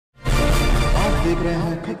देख रहे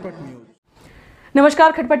हैं खटपट न्यूज।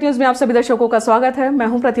 नमस्कार, खटपट न्यूज में आप सभी दर्शकों का स्वागत है। मैं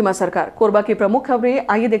हूं प्रतिमा सरकार। कोरबा की प्रमुख खबरें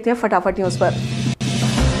आइए देखते हैं फटाफट न्यूज पर।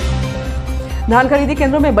 धान खरीदी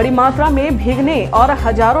केंद्रों में बड़ी मात्रा में भीगने और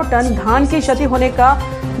हजारों टन धान की क्षति होने का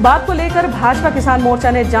बात को लेकर भाजपा किसान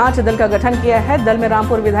मोर्चा ने जांच दल का गठन किया है। दल में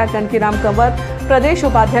रामपुर विधायक कनकीराम कंवर, प्रदेश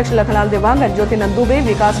उपाध्यक्ष लखनलाल देवांगन, ज्योति नंदुबे,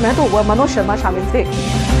 विकास महतो व मनोज शर्मा शामिल थे।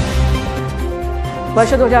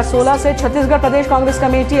 वर्ष 2016 से छत्तीसगढ़ प्रदेश कांग्रेस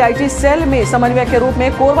कमेटी आईटी सेल में समन्वयक के रूप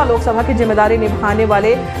में कोरबा लोकसभा की जिम्मेदारी निभाने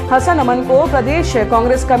वाले हसन अमन को प्रदेश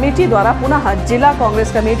कांग्रेस कमेटी द्वारा पुनः जिला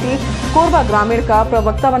कांग्रेस कमेटी कोरबा ग्रामीण का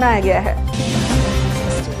प्रवक्ता बनाया गया है।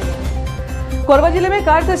 कोरबा जिले में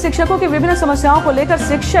कार्यरत शिक्षकों की विभिन्न समस्याओं को लेकर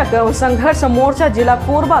शिक्षक संघर्ष मोर्चा जिला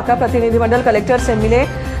कोरबा का प्रतिनिधिमंडल कलेक्टर से मिले।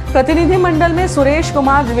 प्रतिनिधिमंडल में सुरेश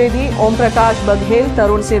कुमार द्विवेदी, ओम प्रकाश बघेल,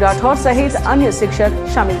 तरुण सिंह राठौर सहित अन्य शिक्षक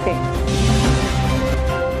शामिल थे।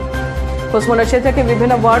 कुसमुंडा क्षेत्र के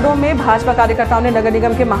विभिन्न वार्डों में भाजपा कार्यकर्ताओं ने नगर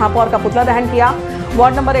निगम के महापौर का पुतला दहन किया।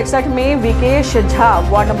 वार्ड नंबर 61 में विकेश झा,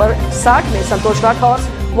 वार्ड नंबर 60 में संतोष राठौर,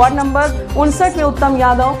 वार्ड नंबर 59 में उत्तम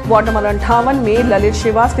यादव, वार्ड नंबर 58 में ललित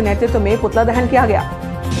श्रीवास के नेतृत्व में पुतला दहन किया गया।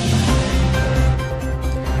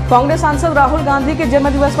 कांग्रेस सांसद राहुल गांधी के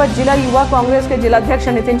जन्मदिवस पर जिला युवा कांग्रेस के जिलाध्यक्ष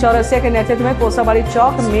नितिन चौरसिया के नेतृत्व में कोसाबाड़ी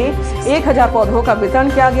चौक में 1000 पौधों का वितरण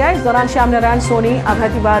किया गया। इस दौरान श्याम नारायण सोनी, अभय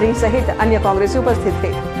तिवारी सहित अन्य कांग्रेसी उपस्थित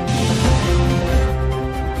थे।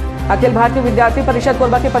 अखिल भारतीय विद्यार्थी परिषद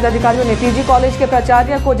कोरबा के पदाधिकारियों ने पीजी कॉलेज के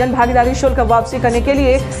प्राचार्य को जन भागीदारी शुल्क वापसी करने के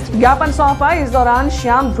लिए ज्ञापन सौंपा। इस दौरान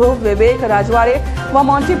श्याम, ध्रुव, विवेक राजवाड़े व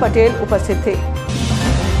मोंटी पटेल उपस्थित थे।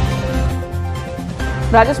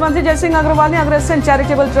 राजस्व मंत्री जयसिंह अग्रवाल ने अग्रसेन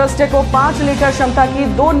चैरिटेबल ट्रस्ट को 5 लीटर क्षमता की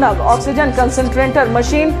 2 नग ऑक्सीजन कंसंट्रेटर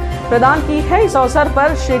मशीन प्रदान की है। इस अवसर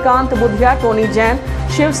पर श्रीकांत बुधिया, टोनी जैन,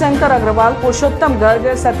 शिवशंकर अग्रवाल, पुरुषोत्तम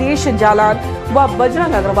गर्ग, सतीश जालान व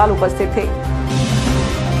बजरंग अग्रवाल उपस्थित थे।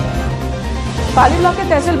 पाली ब्लॉक के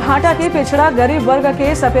तहसील भाटा के पिछड़ा गरीब वर्ग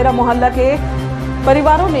के सपेरा मोहल्ला के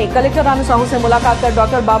परिवारों ने कलेक्टर रानू साहू से मुलाकात कर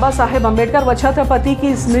डॉक्टर बाबा साहेब अम्बेडकर व छत्रपति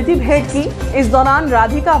की स्मृति भेंट की। इस दौरान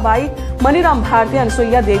राधिका बाई, मनीराम भारती,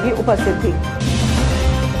 अनसुईया देवी उपस्थित थी।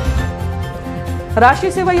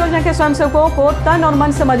 राष्ट्रीय सेवा योजना के स्वयंसेवकों को तन और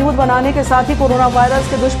मन से मजबूत बनाने के साथ ही कोरोना वायरस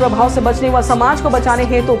के दुष्प्रभाव से बचने व समाज को बचाने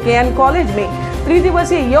हेतु केएन कॉलेज में 3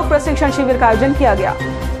 दिवसीय योग प्रशिक्षण शिविर का आयोजन किया गया।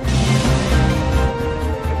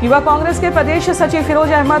 युवा कांग्रेस के प्रदेश सचिव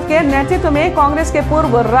फिरोज अहमद के नेतृत्व में कांग्रेस के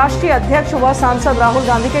पूर्व राष्ट्रीय अध्यक्ष व सांसद राहुल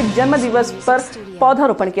गांधी के जन्म दिवस पर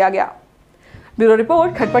पौधारोपण किया गया। ब्यूरो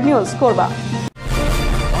रिपोर्ट, खटपट न्यूज, कोरबा। आप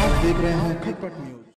देख रहे हैं खटपट न्यूज।